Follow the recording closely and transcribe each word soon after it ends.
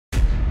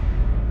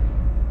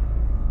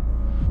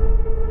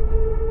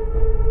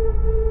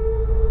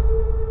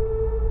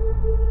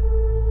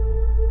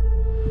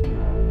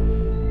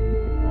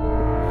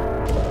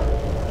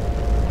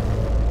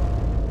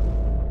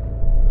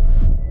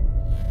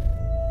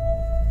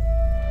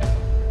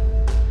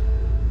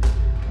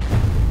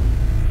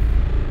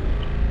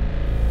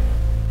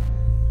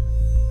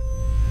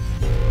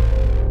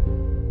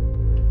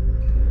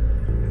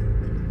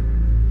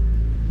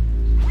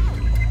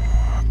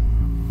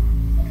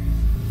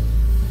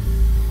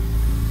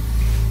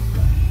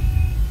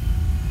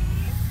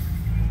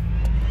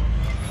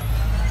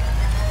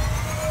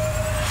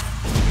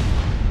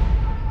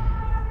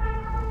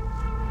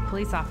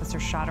police officer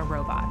shot a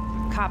robot.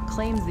 Cop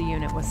claims the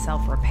unit was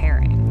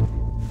self-repairing.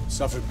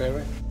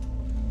 Self-repairing?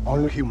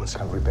 Only humans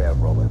can repair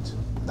robots.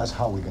 That's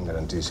how we can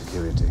guarantee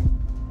security.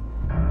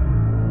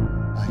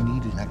 I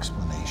need an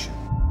explanation.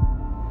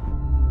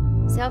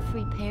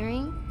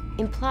 Self-repairing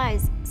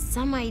implies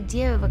some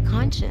idea of a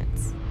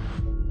conscience.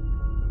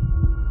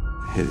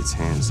 It hit its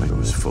hands like it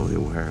was fully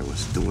aware it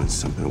was doing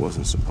something it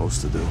wasn't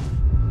supposed to do.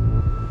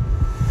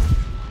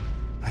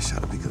 I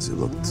shot it because it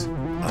looked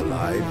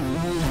alive.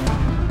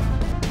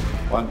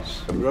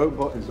 Once a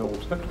robot is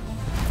altered,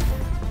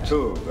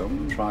 two of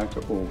them try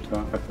to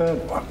alter a third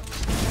one.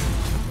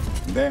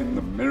 Then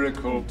the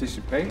miracle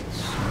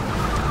dissipates,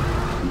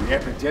 and the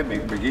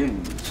epidemic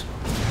begins.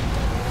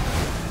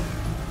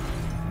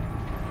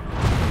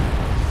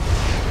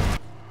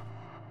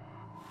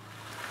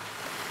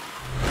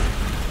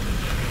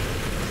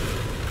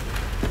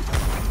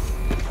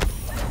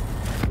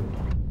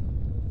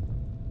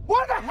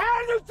 Where the hell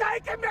are you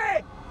taking me?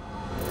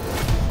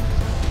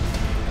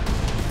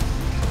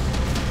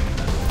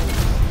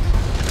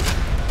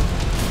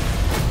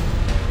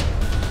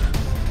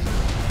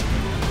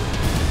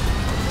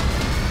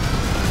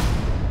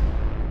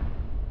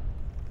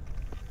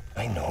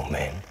 I know,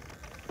 men.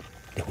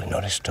 They will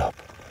not stop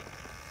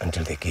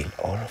until they kill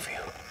all of you.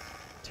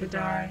 To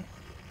die,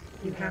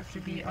 you have to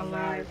be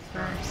alive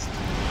first.